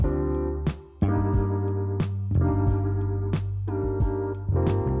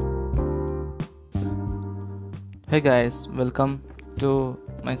Hey guys, welcome to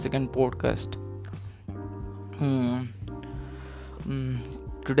my second podcast. Hmm. Hmm.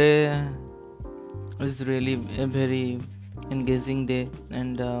 Today is really a very engaging day,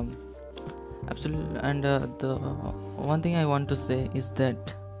 and absolutely. And the one thing I want to say is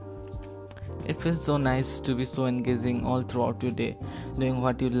that it feels so nice to be so engaging all throughout your day, doing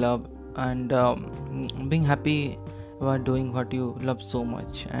what you love, and being happy about doing what you love so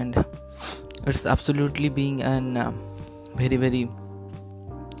much. And it's absolutely being an very very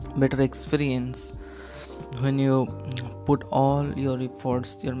better experience when you put all your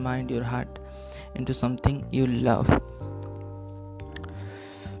efforts, your mind, your heart into something you love.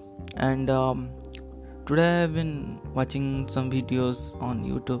 And today I've been watching some videos on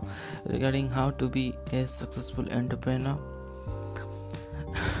YouTube regarding how to be a successful entrepreneur.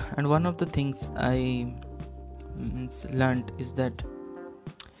 And one of the things I learned is that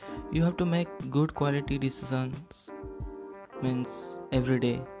you have to make good quality decisions means every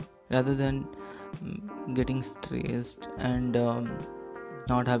day rather than getting stressed and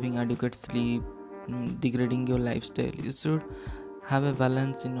not having adequate sleep, degrading your lifestyle. You should have a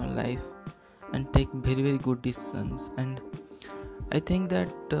balance in your life and take very very good decisions. And I think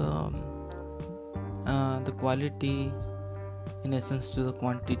that the quality in essence to the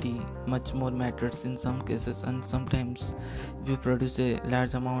quantity much more matters in some cases. And sometimes if you produce a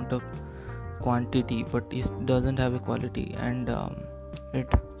large amount of quantity but it doesn't have a quality, and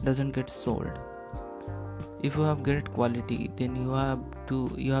it doesn't get sold. If you have great quality, then you have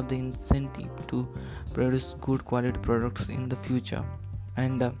the incentive to produce good quality products in the future.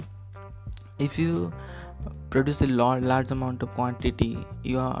 And if you produce a large amount of quantity,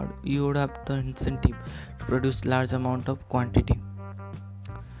 you would have the incentive to produce large amount of quantity.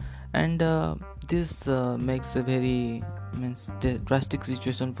 And this makes a very drastic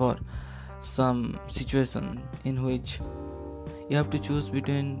situation for some situation in which you have to choose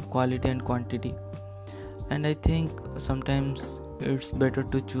between quality and quantity. And I think sometimes it's better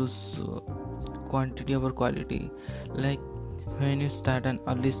to choose quantity over quality. Like when you start an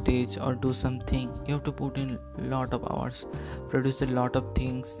early stage or do something, you have to put in a lot of hours, produce a lot of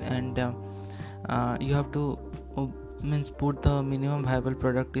things, and you have to put the minimum viable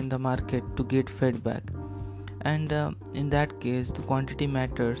product in the market to get feedback. And in that case the quantity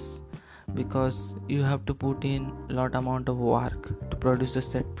matters, because you have to put in lot amount of work to produce a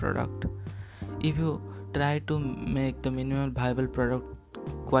set product. If you try to make the minimum viable product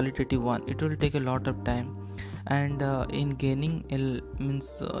qualitative one, it will take a lot of time. And in gaining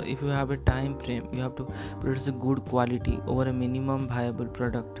if you have a time frame, you have to produce a good quality over a minimum viable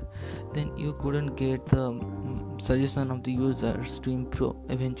product, then you couldn't get the suggestion of the users to improve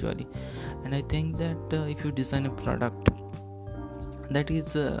eventually. And I think that if you design a product that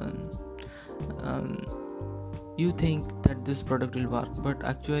is um, you think that this product will work, but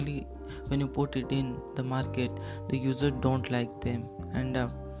actually when you put it in the market, the user don't like them. And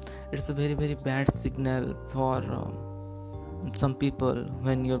it's a very very bad signal for some people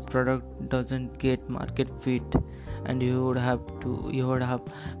when your product doesn't get market fit, and you would have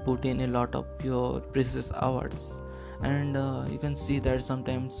put in a lot of your precious hours. And you can see that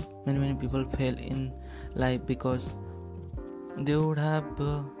sometimes many people fail in life because they would have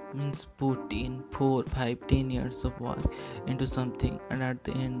put in 4 5 10 years of work into something, and at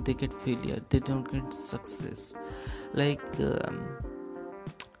the end they get failure, they don't get success. Like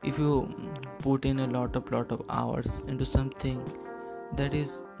if you put in a lot of hours into something that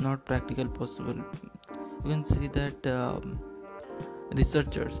is not practical possible, you can see that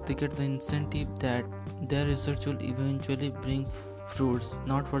researchers, they get the incentive that their research will eventually bring fruits,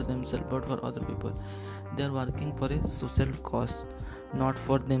 not for themselves but for other people. They are working for a social cause, not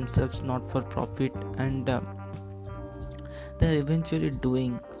for themselves, not for profit. And they are eventually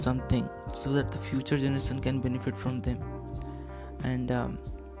doing something so that the future generation can benefit from them. And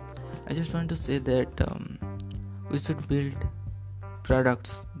I just want to say that we should build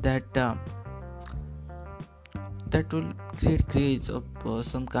products that will create craze of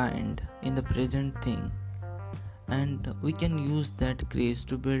some kind in the present thing, and we can use that craze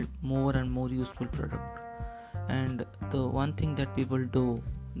to build more and more useful product. And the one thing that people do,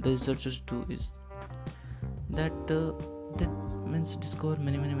 the researchers do, is that that means discover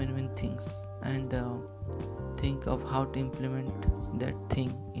many things, and think of how to implement that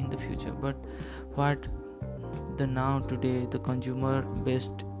thing in the future. But what the now today the consumer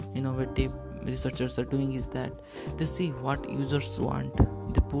based innovative researchers are doing is that they see what users want,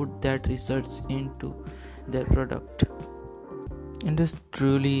 they put that research into their product. In this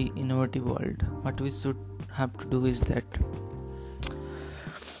truly innovative world, what we should have to do is that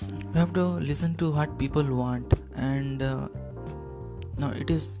we have to listen to what people want And no, it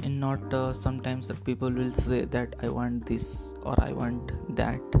is not sometimes that people will say that I want this or I want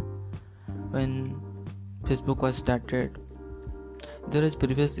that. When Facebook was started, there is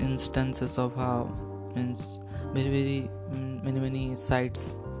previous instances of how means many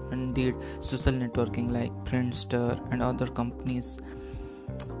sites and did social networking like Friendster and other companies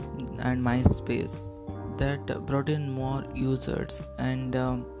and MySpace that brought in more users, and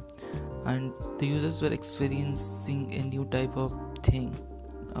the users were experiencing a new type of thing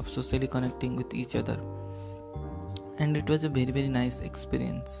of socially connecting with each other, and it was a very nice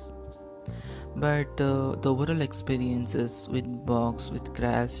experience. But the overall experiences with bugs, with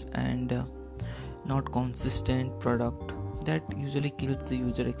crash, and not consistent product that usually kills the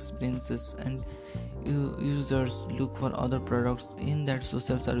user experiences, and users look for other products in that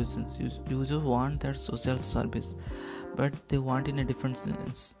social services. Users want that social service, but they want in a different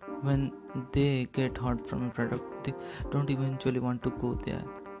sense. When they get hurt from a product, they don't eventually want to go there,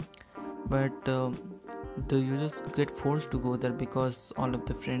 but the users get forced to go there because all of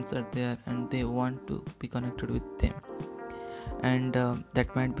the friends are there and they want to be connected with them, and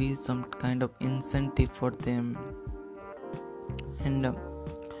that might be some kind of incentive for them. And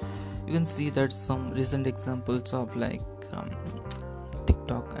you can see that some recent examples of like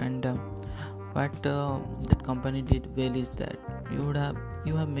TikTok, and what that company did well is that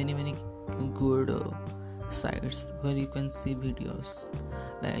you have many good sites where you can see videos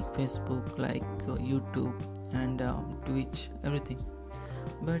like Facebook, like YouTube, and Twitch, everything.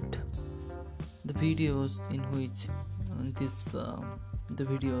 But the videos in which the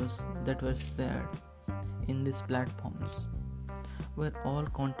videos that were shared in these platforms were all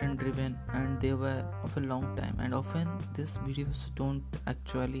content driven, and they were of a long time, and often these videos don't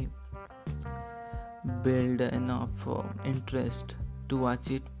actually build enough interest to watch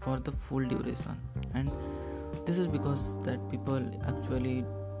it for the full duration. And this is because that people actually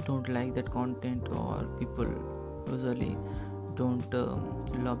don't like that content, or people usually don't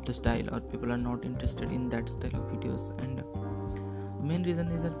love the style, or people are not interested in that style of videos. And the main reason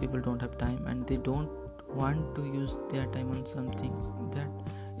is that people don't have time, and they don't want to use their time on something that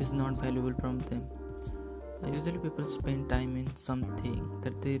is not valuable from them. Usually people spend time in something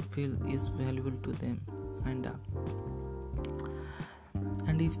that they feel is valuable to them, and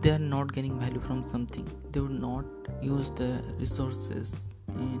if they are not getting value from something, they would not use the resources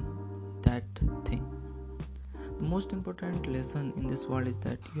in that thing. The most important lesson in this world is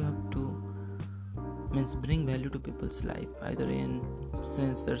that you have to bring value to people's life, either in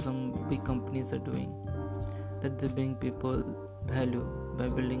sense that some big companies are doing, that they bring people value by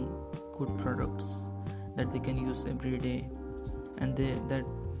building good products that they can use every day, and that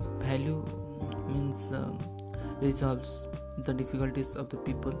value resolves the difficulties of the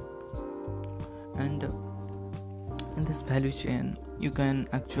people. And in this value chain, you can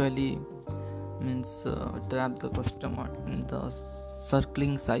actually trap the customer in the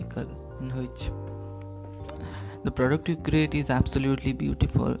circling cycle in which the product you create is absolutely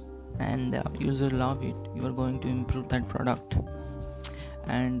beautiful and user love it. You are going to improve that product,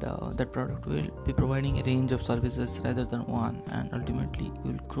 and that product will be providing a range of services rather than one, and ultimately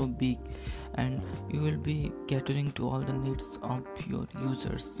you will grow big, and you will be catering to all the needs of your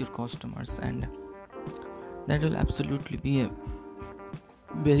users, your customers, and that will absolutely be a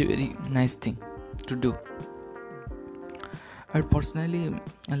very nice thing to do. I personally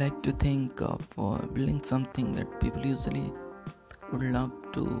like to think of building something that people usually would love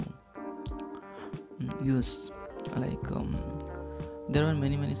to use, like there are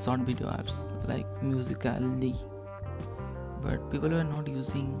many short video apps like Musical.ly, but people were not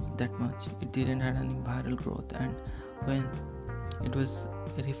using that much. It didn't have any viral growth, and when it was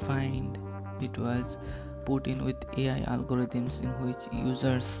refined, it was put in with AI algorithms in which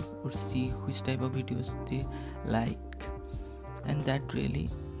users would see which type of videos they like, and that really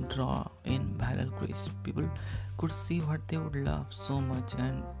draw in viral craze. People could see what they would love so much,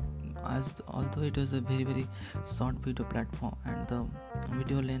 and although it was a very short video platform and the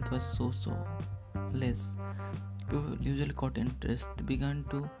video length was so less, people usually got interest. They began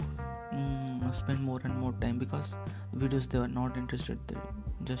to spend more and more time, because videos they were not interested, they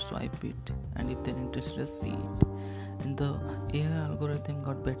just swipe it, and if they're interested, see it. And the AI algorithm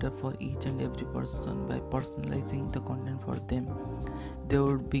got better for each and every person by personalizing the content for them. They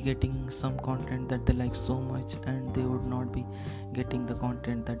would be getting some content that they like so much, and they would not be getting the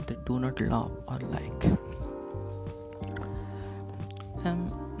content that they do not love or like. I'm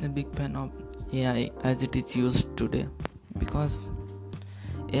a big fan of AI as it is used today, because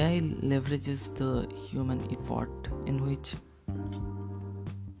AI leverages the human effort, in which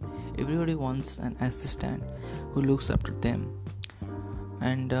everybody wants an assistant who looks after them.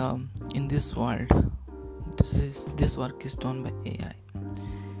 And in this world, this work is done by AI.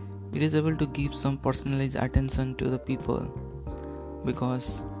 It is able to give some personalized attention to the people,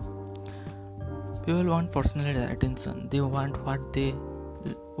 because people want personalized attention. They want what they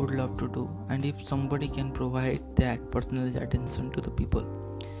would love to do, and if somebody can provide that personalized attention to the people,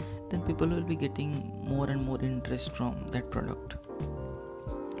 then people will be getting more and more interest from that product.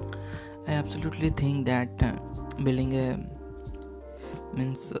 I absolutely think that building a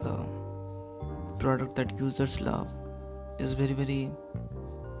product that users love is very, very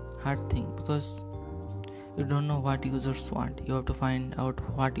hard thing, because you don't know what users want. You have to find out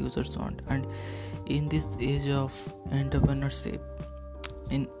what users want. And in this age of entrepreneurship,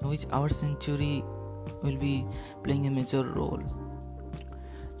 in which our century will be playing a major role,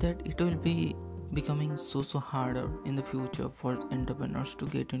 that it will be becoming so harder in the future for entrepreneurs to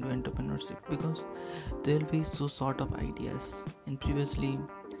get into entrepreneurship, because there will be so sort of ideas. And previously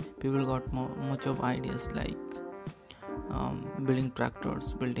people got much of ideas like building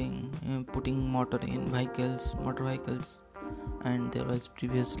tractors, putting motor in motor vehicles. And there was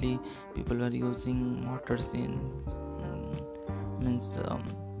previously people were using motors in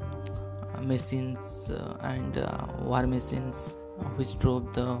machines and war machines, which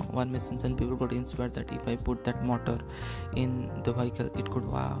drove the war machines, and people got inspired that if I put that motor in the vehicle, it could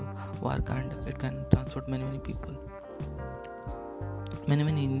work and it can transport many people. Many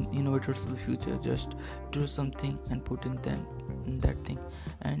innovators of the future just do something and put in that thing.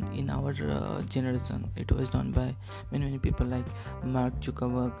 And in our generation, it was done by many people like Mark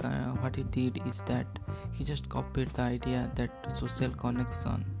Zuckerberg. What he did is that he just copied the idea that social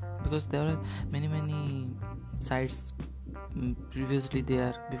connection, because there are many sites previously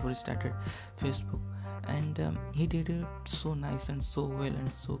there before he started Facebook, and he did it so nice and so well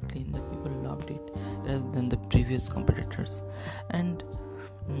and so clean that people loved it rather than the previous competitors. And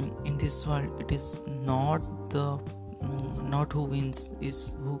in this world, it is not who wins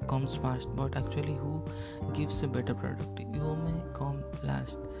is who comes first, but actually who gives a better product. You may come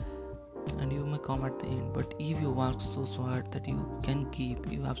last and you may come at the end, but if you work so hard that you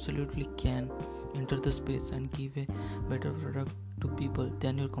absolutely can enter the space and give a better product to people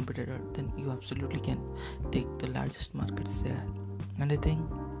than your competitor, then you absolutely can take the largest market share. And I think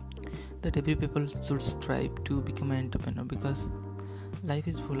that every people should strive to become an entrepreneur, because life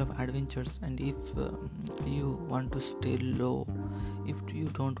is full of adventures, and if you want to stay low, if you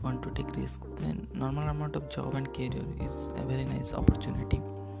don't want to take risks, then normal amount of job and career is a very nice opportunity.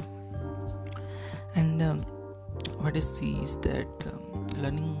 And what I see is that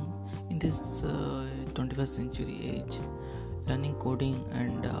learning in this 21st century age, learning coding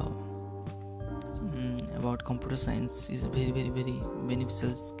and about computer science is very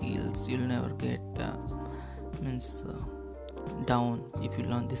beneficial skills. You'll never get down if you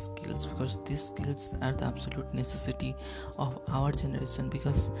learn these skills, because these skills are the absolute necessity of our generation.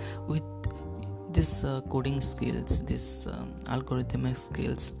 Because with this coding skills, this algorithmic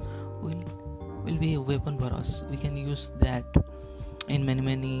skills will be a weapon for us. We can use that in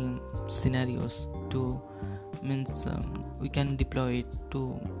many scenarios to we can deploy it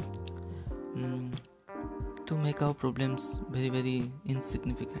to make our problems very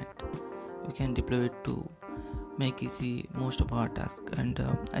insignificant. We can deploy it to make easy most of our tasks. And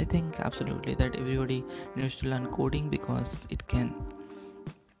I think absolutely that everybody needs to learn coding, because it can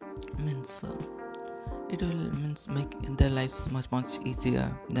it will make their lives much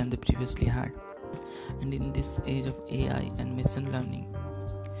easier than they previously had. And in this age of AI and machine learning,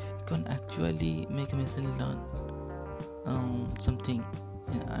 you can actually make a machine learn something.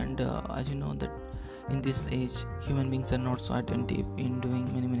 And as you know that in this age, human beings are not so attentive in doing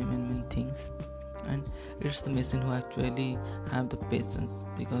many things, and it's the machine who actually have the patience,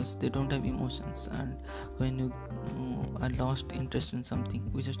 because they don't have emotions. And when you are lost interest in something,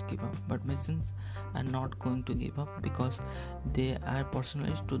 we just give up. But machines are not going to give up, because they are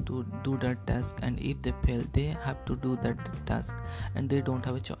personalized to do that task, and if they fail, they have to do that task, and they don't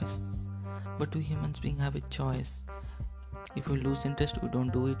have a choice. But we humans being have a choice. If we lose interest, we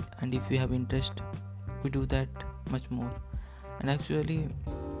don't do it, and if we have interest, we do that much more. And actually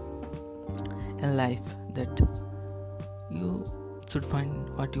in life, that you should find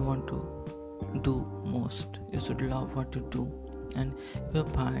what you want to do most. You should love what you do, and if you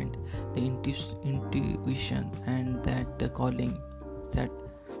find the intuition and that calling, that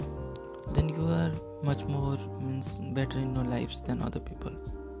then you are much more better in your lives than other people.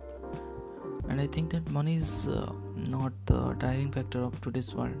 And I think that money is not the driving factor of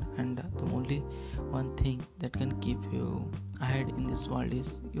today's world, and the only one thing that can keep you ahead in this world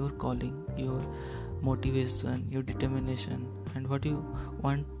is your calling, your motivation, your determination, and what you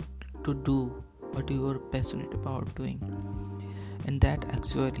want to do, what you are passionate about doing. And that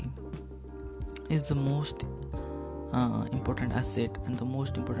actually is the most important asset and the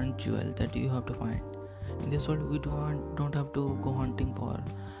most important jewel that you have to find. In this world, we don't have to go hunting for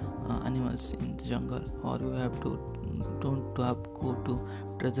animals in the jungle, or we have to don't have go to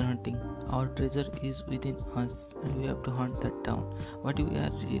treasure hunting. Our treasure is within us, and we have to hunt that down, what we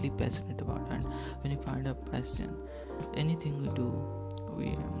are really passionate about. And when you find a passion, anything we do,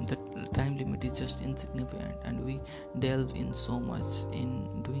 the time limit is just insignificant, and we delve in so much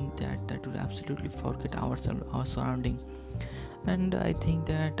in doing that we absolutely forget ourselves, our surrounding. And I think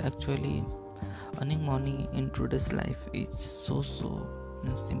that actually earning money in today's life is so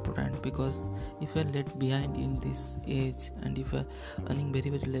important, because if you are left behind in this age, and if you are earning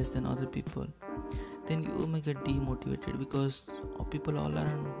very less than other people, then you may get demotivated, because people all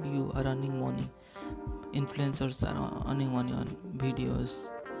around you are earning money. Influencers are earning money on videos,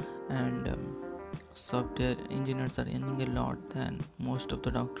 and software engineers are earning a lot than most of the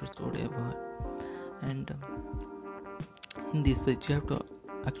doctors would ever. And in this age, you have to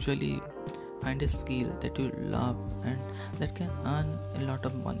actually find a skill that you love and that can earn a lot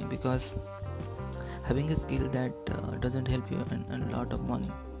of money, because having a skill that doesn't help you earn a lot of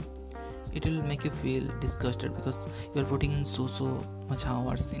money, it will make you feel disgusted, because you are putting in so much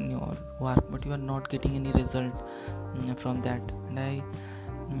hours in your work, but you are not getting any result from that. And I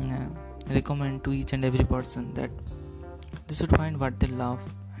recommend to each and every person that they should find what they love,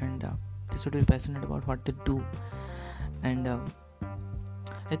 and they should be passionate about what they do. And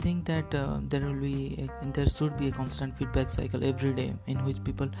I think that there should be a constant feedback cycle every day, in which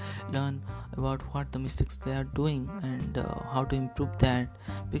people learn about what the mistakes they are doing, and how to improve that,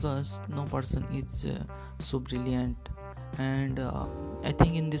 because no person is so brilliant. And I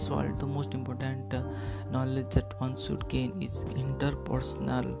think in this world, the most important knowledge that one should gain is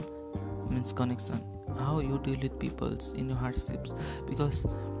interpersonal, means connection, how you deal with people in your hardships. Because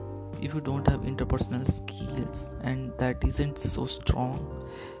if you don't have interpersonal skills, and that isn't so strong,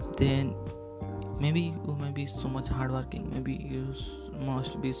 then maybe you may be so much hardworking, maybe you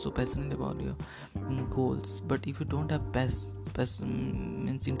must be so passionate about your goals, but if you don't have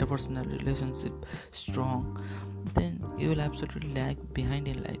means interpersonal relationship strong, then you will absolutely lag behind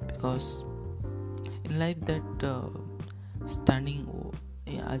in life. Because in life, that standing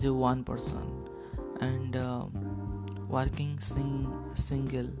as a one person and working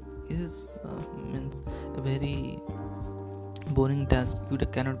single is means a very boring task. You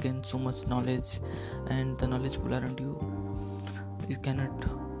cannot gain so much knowledge, and the knowledge pool around you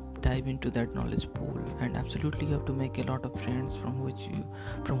cannot dive into that knowledge pool. And absolutely you have to make a lot of friends from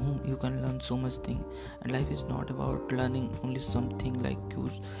whom you can learn so much thing. And life is not about learning only something like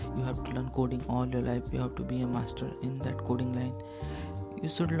you have to learn coding all your life. You have to be a master in that coding line. You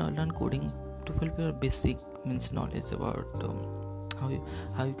should learn coding to fulfill your basic means knowledge about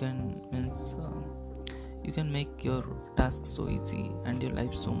how you can means you can make your task so easy and your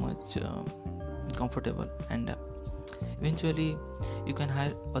life so much comfortable. And eventually you can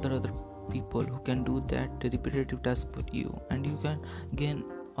hire other people who can do that repetitive task for you, and you can gain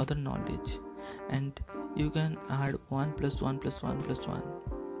other knowledge, and you can add 1 plus 1 plus 1 plus 1.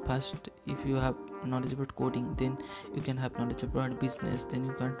 First, if you have knowledge about coding, then you can have knowledge about business, then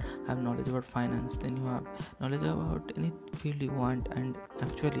you can have knowledge about finance, then you have knowledge about any field you want, and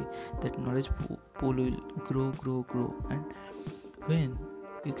actually that knowledge pool will grow. And when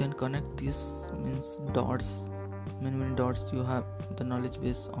you can connect these means dots, many dots you have the knowledge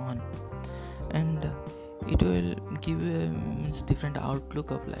base on, and it will give a means different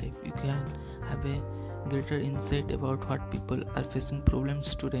outlook of life. You can have a greater insight about what people are facing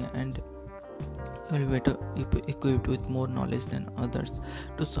problems today, and you will be better equipped with more knowledge than others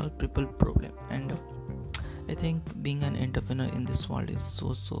to solve people problem. And I think being an entrepreneur in this world is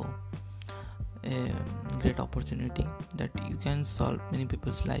so a great opportunity that you can solve many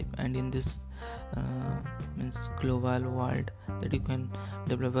people's life. And in this means global world, that you can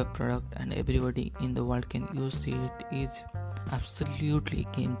develop a product and everybody in the world can use it, is absolutely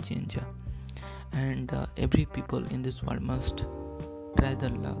a game changer. And every people in this world must try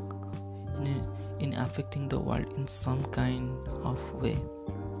their luck in affecting the world in some kind of way.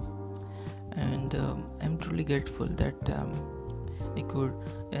 And I'm truly grateful that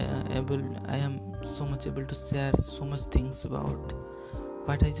I am so much able to share so much things about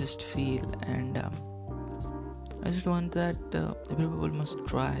what I just feel. And I just want that every people must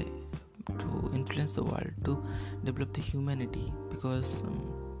try to influence the world, to develop the humanity, because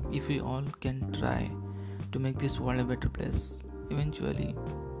if we all can try to make this world a better place, eventually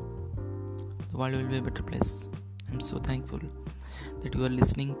the world will be a better place. I'm so thankful that you are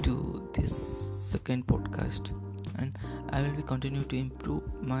listening to this second podcast, and I will be continue to improve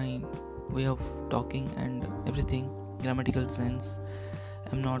my way of talking and everything, grammatical sense.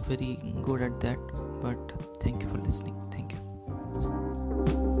 I'm not very good at that, but thank you for listening. Thank you.